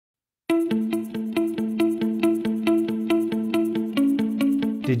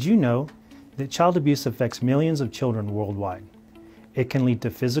Did you know that child abuse affects millions of children worldwide? It can lead to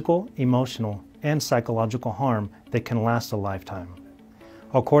physical, emotional, and psychological harm that can last a lifetime.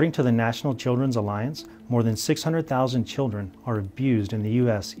 According to the National Children's Alliance, more than 600,000 children are abused in the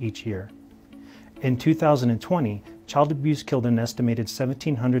U.S. each year. In 2020, child abuse killed an estimated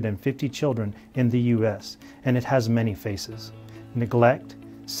 1,750 children in the U.S., and it has many faces. Neglect,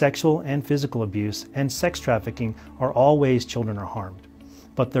 sexual and physical abuse, and sex trafficking are all ways children are harmed.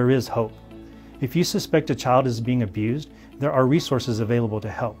 But there is hope. If you suspect a child is being abused, there are resources available to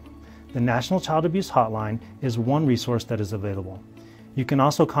help. The National Child Abuse Hotline is one resource that is available. You can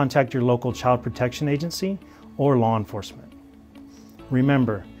also contact your local child protection agency or law enforcement.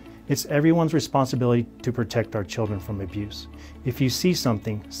 Remember, it's everyone's responsibility to protect our children from abuse. If you see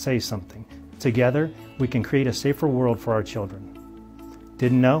something, say something. Together, we can create a safer world for our children.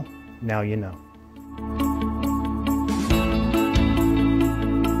 Didn't know? Now you know.